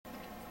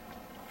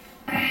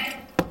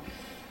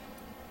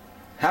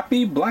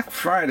Happy Black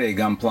Friday,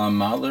 Gunpla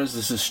modelers.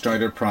 This is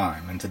Strider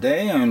Prime, and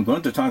today I'm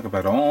going to talk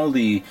about all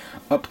the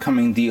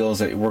upcoming deals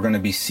that we're going to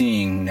be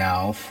seeing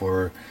now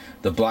for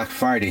the Black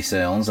Friday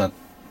sales at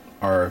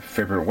our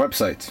favorite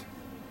websites.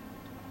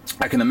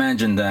 I can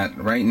imagine that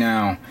right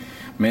now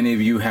many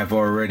of you have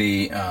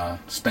already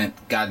spent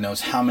God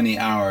knows how many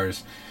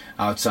hours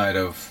outside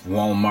of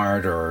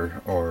Walmart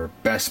or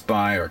Best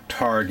Buy or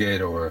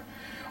Target or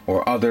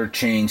other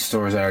chain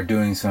stores that are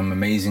doing some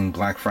amazing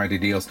Black Friday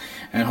deals,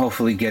 and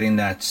hopefully getting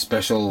that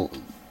special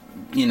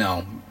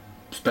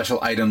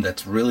item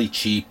that's really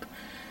cheap,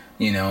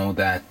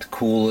 that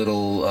cool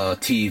little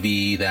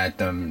TV, that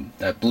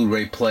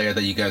Blu-ray player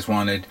that you guys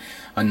wanted,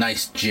 a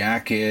nice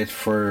jacket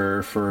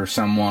for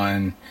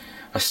someone,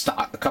 a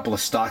couple of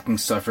stocking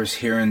stuffers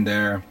here and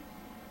there.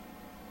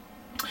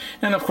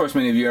 And of course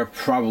many of you are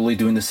probably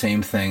doing the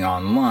same thing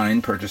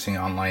online, purchasing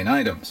online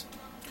items.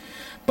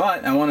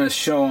 But I want to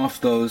show off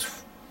those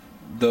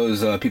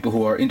people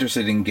who are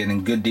interested in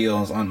getting good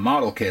deals on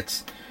model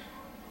kits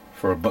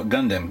for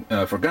Gundam.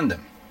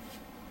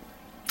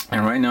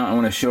 And right now I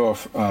want to show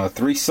off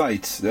two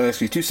sites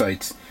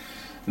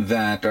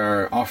that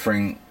are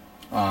offering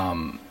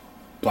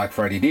Black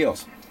Friday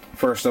deals.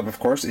 First up, of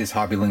course, is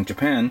HobbyLink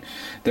Japan.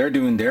 They're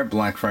doing their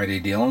Black Friday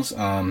deals.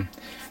 The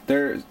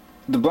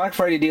Black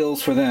Friday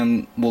deals for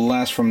them will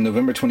last from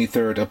November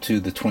 23rd up to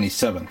the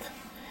 27th.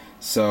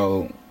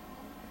 So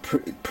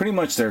pretty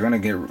much they're gonna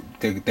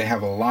they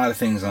have a lot of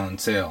things on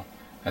sale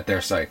at their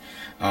site.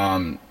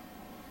 The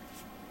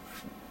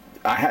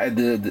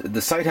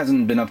site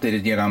hasn't been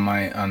updated yet on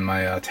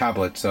my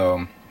tablet,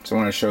 so I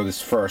want to show this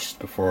first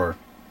before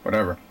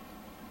whatever.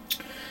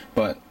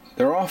 But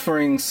they're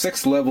offering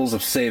 6 levels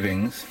of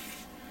savings.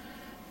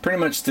 Pretty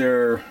much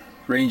they're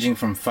ranging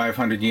from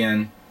 500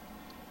 yen,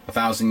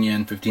 1,000 yen,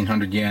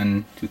 1,500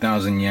 yen,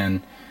 2,000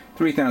 yen,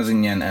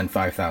 3,000 yen, and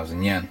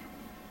 5,000 yen.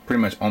 Pretty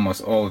much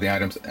almost all of the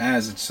items,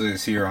 as it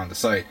says here on the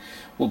site,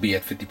 will be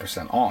at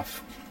 50%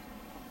 off.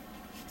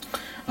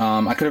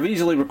 I could have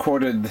easily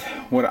recorded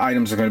what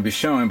items are going to be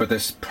showing, but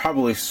there's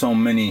probably so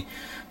many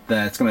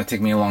that it's going to take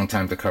me a long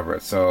time to cover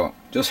it. So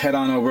just head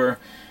on over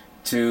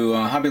to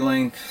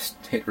HobbyLink,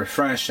 hit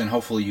refresh, and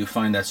hopefully you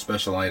find that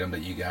special item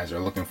that you guys are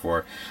looking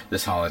for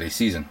this holiday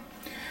season.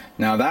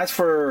 Now that's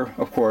for,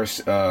 of course,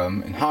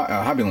 in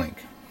HobbyLink.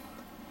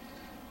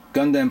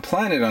 Gundam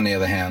Planet, on the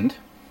other hand,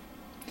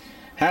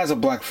 has a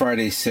Black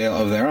Friday sale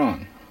of their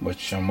own,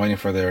 which I'm waiting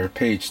for their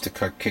page to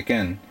kick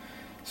in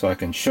so I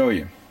can show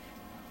you.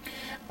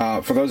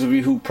 For those of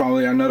you who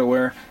probably are not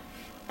aware,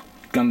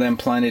 Gundam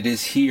Planet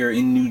is here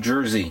in New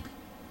Jersey.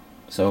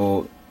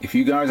 So if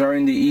you guys are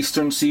in the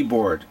Eastern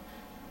Seaboard,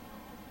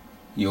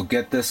 you'll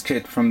get this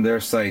kit from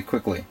their site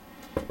quickly.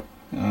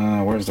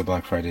 Where's the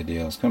Black Friday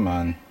deals? Come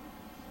on.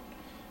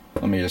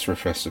 Let me just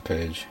refresh the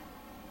page.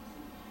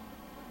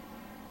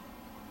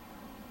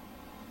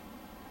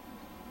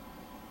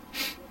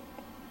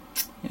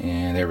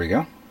 And there we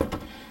go.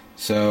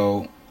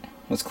 So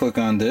let's click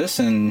on this,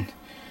 and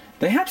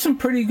they have some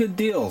pretty good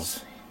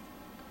deals.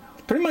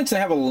 Pretty much they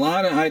have a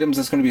lot of items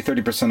that's going to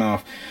be 30%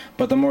 off,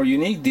 but the more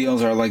unique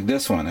deals are like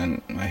this one,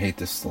 and I hate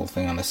this little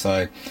thing on the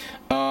side.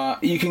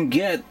 You can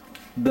get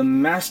the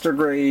Master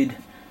Grade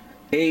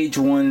Age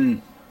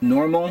 1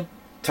 Normal,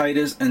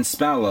 Titus, and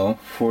Spallow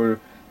for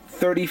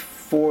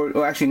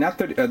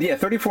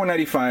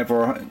 $34.95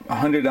 or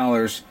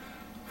 $100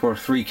 for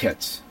 3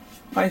 kits.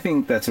 I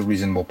think that's a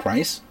reasonable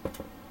price.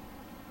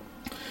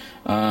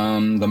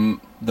 The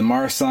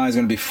Marsa is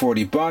going to be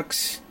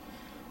 $40.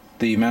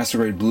 The Master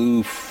Grade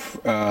Blue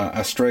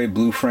Astray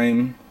Blue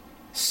Frame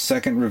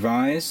Second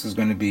Revise is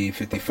going to be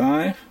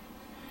 $55.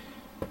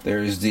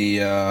 There's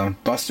the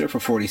Buster for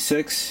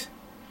 $46.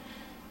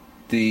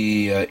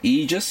 The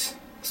Aegis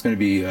is going to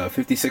be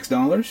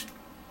 $56.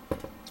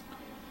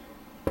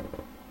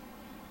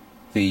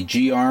 The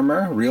G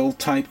Armor Real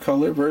Type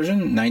Color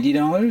version,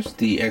 $90.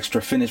 The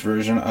extra finish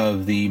version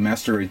of the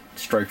Master Grade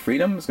Strike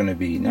Freedom is going to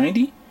be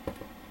 $90.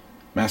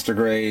 Master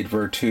Grade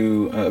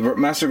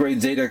Master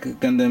Grade Zeta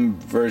Gundam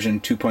version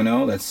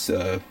 2.0, that's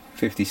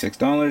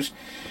 $56.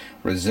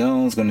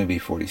 Roselle is going to be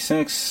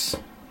 $46.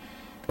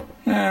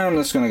 And I'm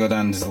just going to go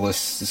down this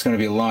list. There's going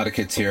to be a lot of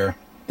kits here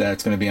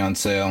that's going to be on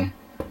sale.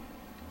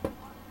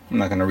 I'm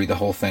not going to read the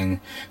whole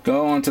thing.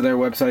 Go onto their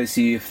website,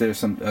 see if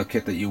there's a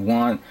kit that you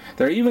want.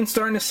 They're even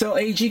starting to sell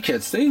AG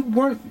kits. They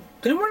were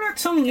not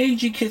selling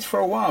AG kits for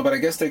a while, but I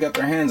guess they got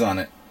their hands on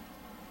it.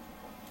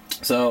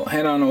 So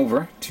head on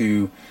over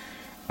to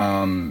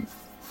Gundam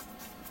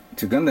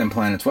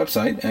Planet's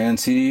website and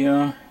see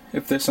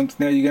if there's something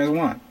that you guys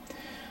want.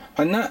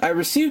 I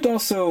received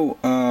also.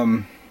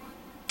 Hang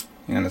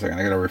on a second.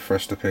 I gotta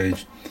refresh the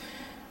page.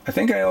 I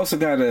think I also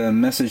got a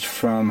message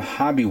from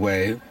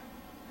HobbyWave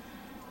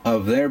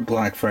of their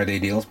Black Friday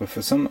deals, but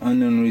for some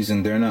unknown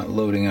reason they're not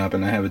loading up,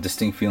 and I have a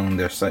distinct feeling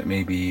their site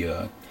may be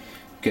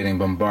getting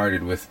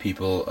bombarded with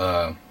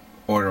people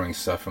ordering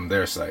stuff from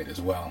their site as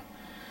well.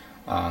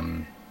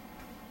 I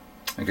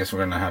guess we're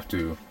gonna have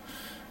to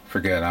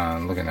forget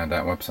on looking at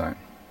that website.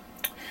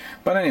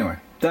 But anyway,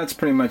 that's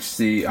pretty much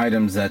the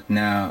items that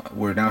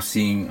we're now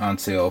seeing on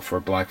sale for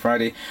Black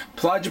Friday.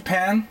 Ply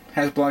Japan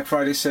has Black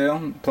Friday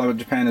sale. Ply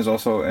Japan is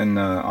also in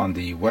on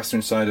the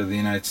western side of the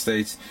United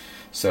States,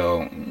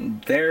 so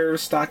their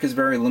stock is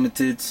very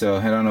limited. So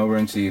head on over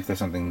and see if there's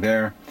something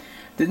there.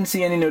 Didn't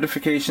see any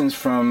notifications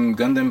from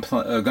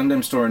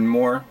Gundam Store and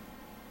More.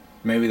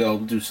 Maybe they'll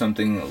do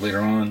something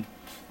later on.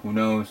 Who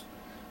knows?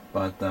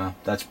 But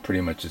that's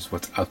pretty much just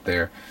what's out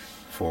there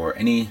for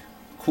any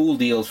cool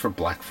deals for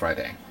Black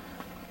Friday.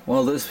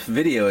 Well, this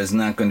video is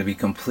not going to be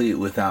complete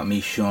without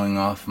me showing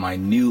off my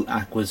new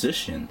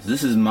acquisitions.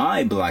 This is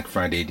my Black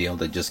Friday deal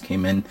that just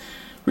came in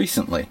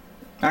recently.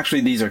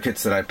 Actually, these are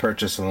kits that I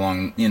purchased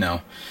along,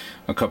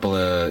 a couple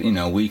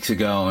of, weeks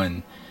ago.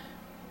 And,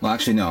 well,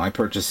 actually, no, I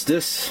purchased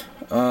this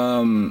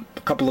a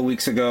couple of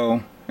weeks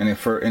ago, and it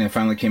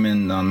finally came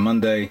in on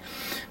Monday.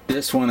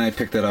 This one, I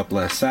picked it up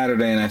last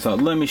Saturday, and I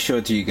thought, let me show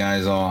it to you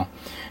guys all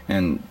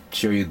and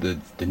show you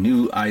the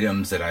new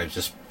items that I've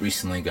just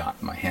recently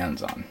got my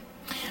hands on.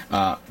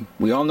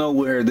 We all know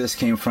where this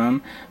came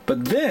from,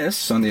 but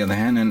this, on the other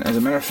hand, and as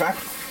a matter of fact,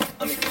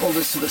 let me pull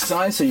this to the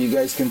side so you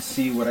guys can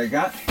see what I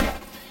got.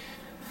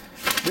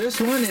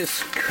 This one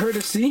is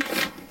courtesy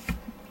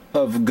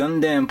of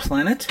Gundam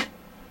Planet.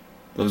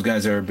 Those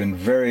guys have been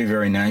very,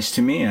 very nice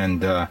to me,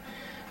 and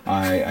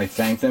I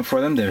thank them for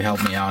them. They've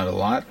helped me out a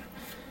lot.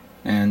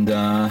 And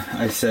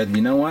I said,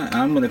 you know what,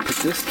 I'm going to pick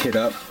this kit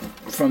up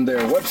from their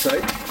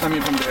website, from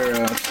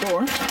their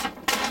store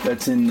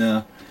that's in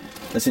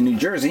New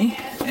Jersey,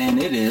 and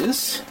it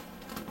is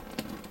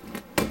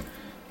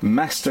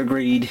Master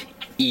Grade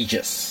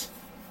Aegis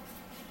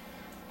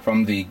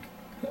from the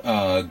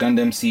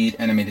Gundam Seed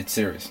animated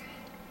series.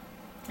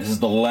 This is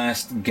the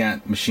last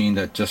GAT machine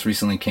that just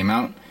recently came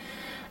out.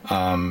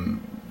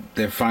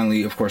 They've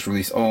finally, of course,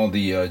 released all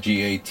the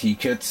GAT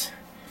kits,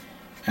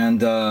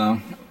 and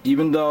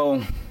even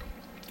though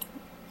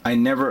I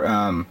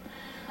never,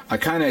 I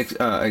kind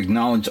of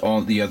acknowledge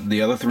all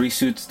the other three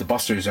suits. The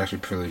Buster is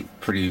actually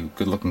pretty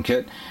good looking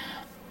kit.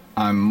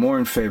 I'm more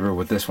in favor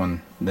with this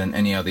one than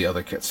any of the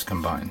other kits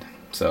combined.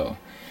 So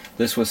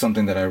this was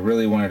something that I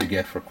really wanted to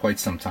get for quite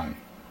some time.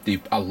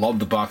 I love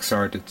the box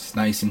art. It's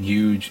nice and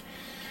huge.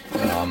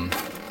 A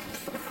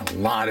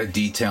lot of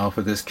detail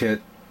for this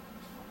kit.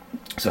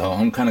 So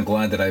I'm kind of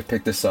glad that I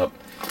picked this up.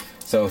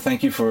 So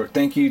thank you to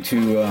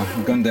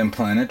Gundam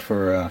Planet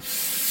for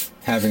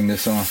having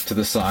this off to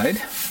the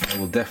side. I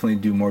will definitely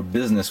do more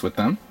business with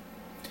them.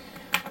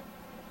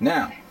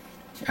 Now,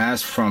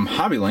 as from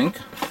HobbyLink,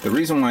 the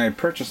reason why I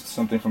purchased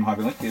something from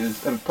HobbyLink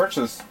is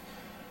instead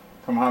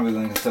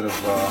of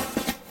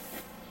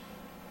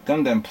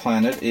Gundam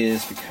Planet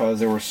is because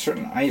there were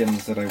certain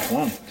items that I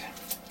wanted,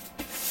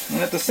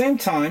 and at the same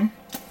time,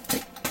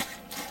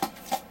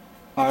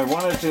 I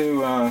wanted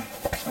to.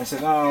 I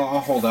said, "Oh, I'll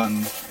hold out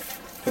and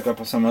pick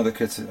up some other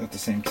kits at the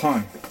same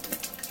time."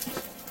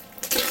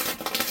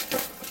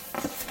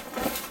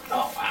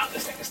 Oh wow,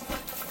 this thing is.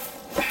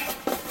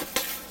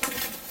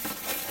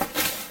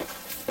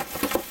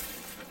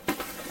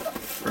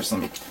 First,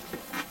 let me.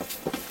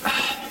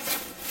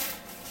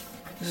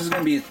 This is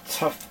going to be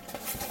tough.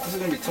 This is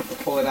going to be tough to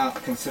pull it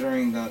out,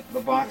 considering that the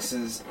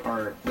boxes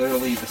are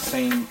literally the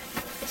same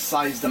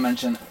size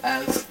dimension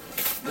as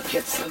the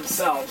kits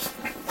themselves.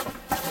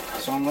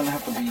 So I'm going to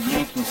have to be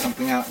yanking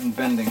something out and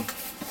bending.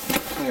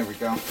 There we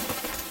go.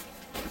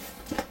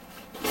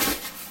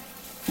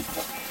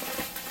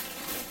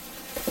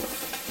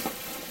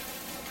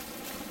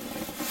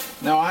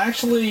 Now I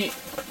actually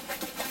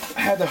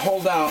had to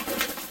hold out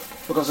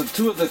because of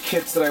two of the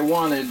kits that I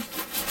wanted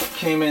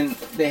came in,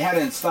 they had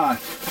it in stock.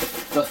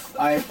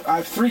 I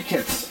have three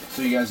kits,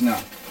 so you guys know.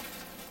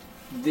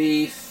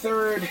 The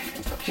third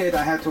kit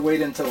I had to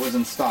wait until it was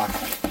in stock.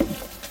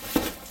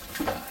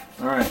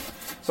 Alright,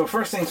 so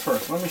first things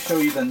first, let me show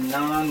you the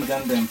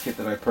non-Gundam kit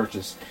that I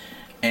purchased.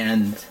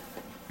 And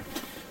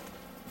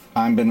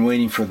I've been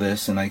waiting for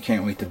this, and I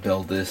can't wait to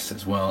build this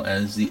as well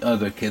as the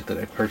other kit that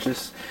I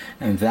purchased.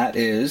 And that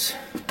is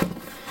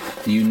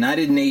the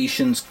United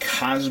Nations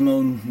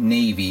Cosmo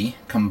Navy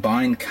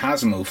Combined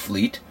Cosmo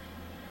Fleet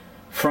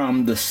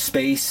from the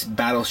Space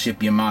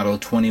Battleship Yamato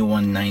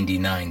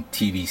 2199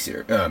 TV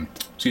series,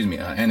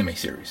 anime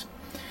series.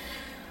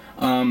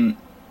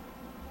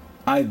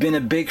 I've been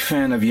a big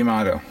fan of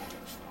Yamato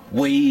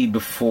way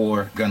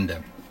before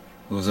Gundam.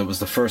 It was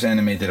the first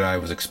anime that I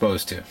was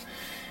exposed to,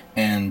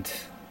 and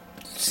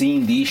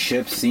seeing these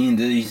ships, seeing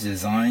these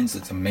designs,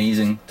 it's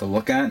amazing to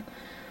look at.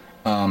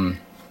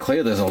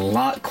 Clearly, there's a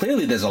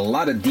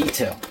lot of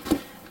detail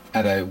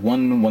at a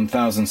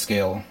 1/1000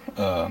 scale.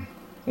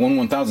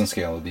 1/1000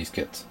 scale of these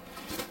kits.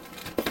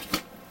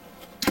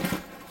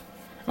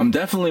 I'm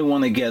definitely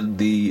want to get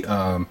the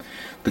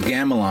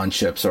Gamelon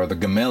ships, or the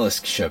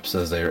Gamelisk ships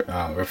as they're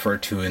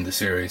referred to in the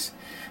series.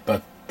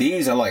 But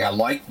these I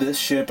like this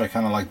ship. I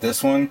kind of like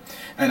this one,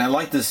 and I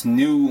like this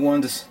new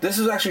one. This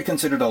is actually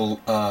considered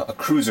a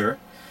cruiser.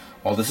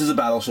 Well, this is a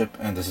battleship,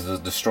 and this is a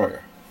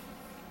destroyer.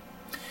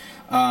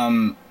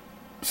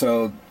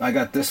 So I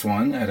got this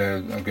one at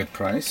a good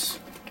price.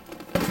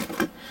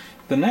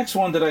 The next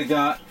one that I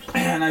got,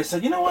 and I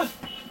said, you know what?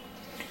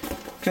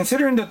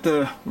 Considering that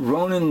the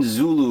Ronin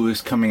Zulu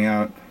is coming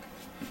out,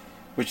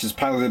 which is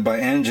piloted by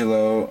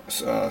Angelo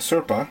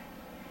Serpa,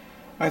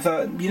 I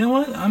thought, you know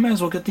what? I might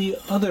as well get the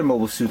other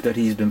mobile suit that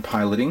he's been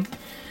piloting,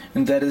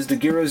 and that is the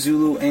Gira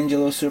Zulu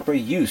Angelo Serpa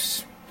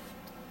Use.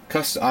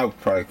 I would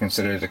probably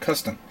consider it a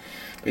custom.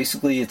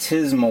 Basically, it's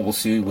his mobile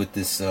suit with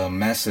this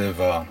massive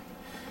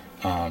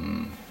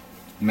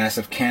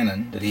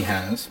cannon that he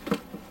has.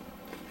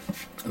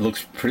 It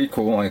looks pretty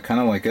cool. I kind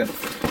of like it.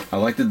 I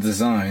like the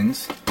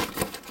designs.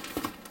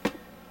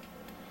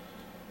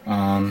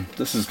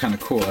 This is kind of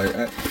cool.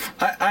 I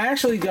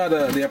actually got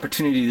the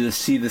opportunity to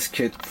see this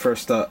kit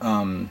first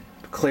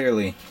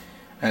clearly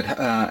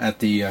at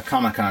the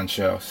Comic-Con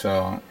show.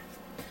 So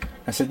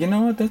I said, you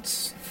know what?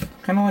 That's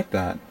kind of like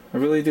that. I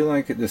really do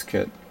like this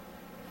kit.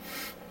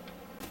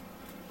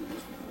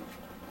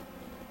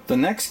 The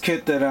next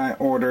kit that I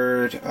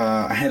ordered,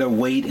 I had to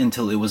wait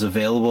until it was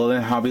available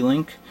at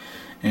HobbyLink,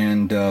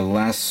 and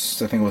I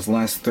think it was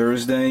last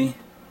Thursday,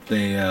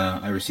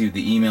 I received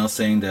the email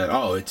saying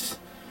that,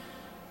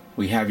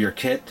 we have your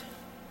kit.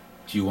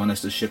 Do you want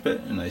us to ship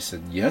it? And I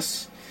said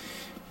yes.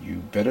 You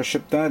better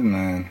ship that. And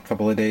then a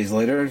couple of days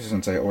later,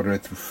 since I ordered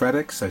it through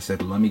FedEx, I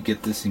said let me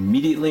get this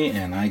immediately,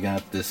 and I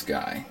got this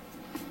guy.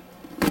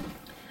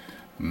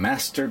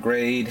 Master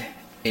Grade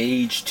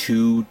Age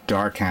 2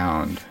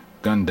 Darkhound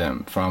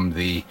Gundam from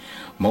the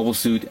Mobile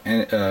Suit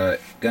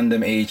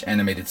Gundam Age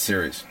animated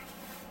series.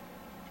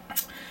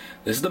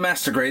 This is the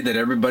Master Grade that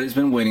everybody's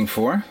been waiting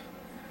for,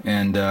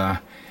 and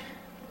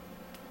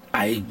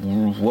I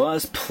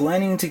was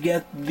planning to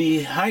get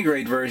the high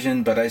grade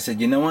version, but I said,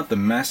 you know what, the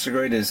Master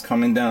Grade is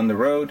coming down the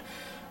road,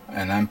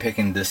 and I'm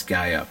picking this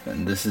guy up,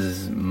 and this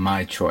is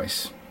my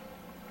choice.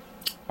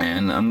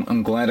 And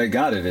I'm glad I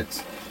got it.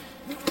 It's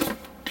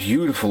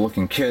beautiful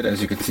looking kit,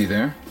 as you can see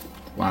there.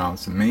 Wow,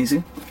 it's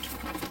amazing.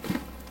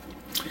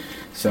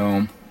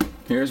 So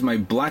here's my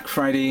Black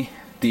Friday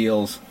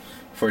deals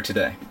for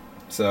today.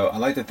 So I'd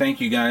like to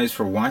thank you guys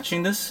for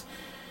watching this,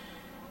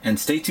 and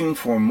stay tuned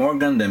for more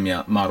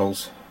Gundam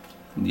models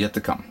yet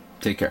to come.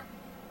 Take care.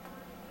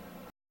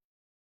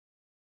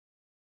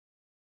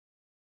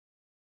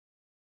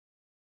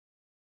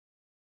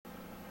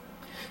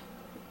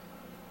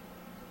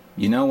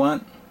 You know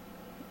what?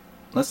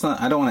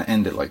 I don't want to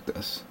end it like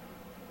this.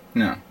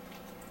 No,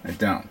 I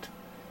don't.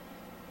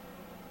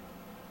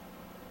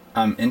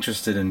 I'm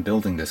interested in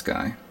building this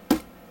guy,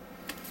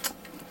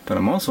 but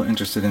I'm also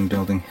interested in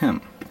building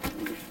him.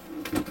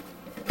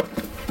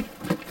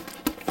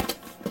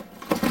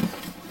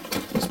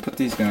 Let's put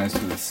these guys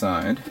to the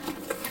side,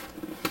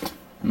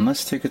 and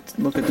let's take a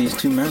look at these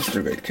two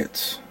Master Grade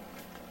kits.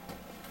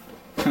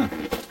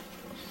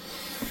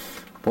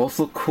 Both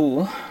look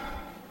cool.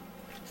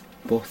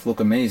 Both look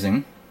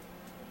amazing.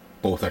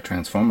 Both are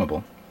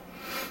transformable.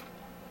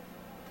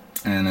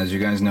 And as you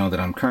guys know, that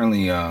I'm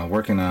currently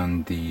working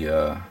on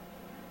the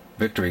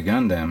Victory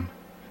Gundam,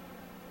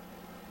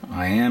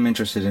 I am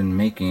interested in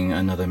making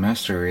another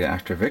Master Grade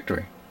after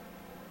Victory.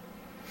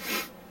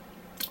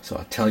 So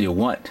I'll tell you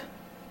what.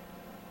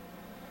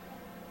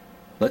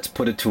 Let's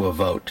put it to a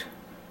vote.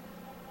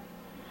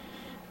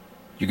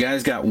 You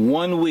guys got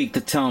 1 week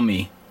to tell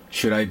me,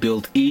 should I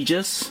build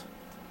Aegis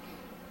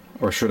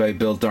or should I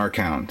build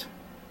Darkhound?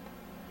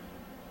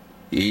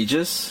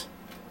 Aegis,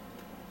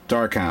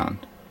 Darkhound.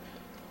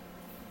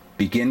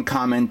 Begin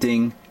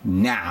commenting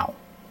now.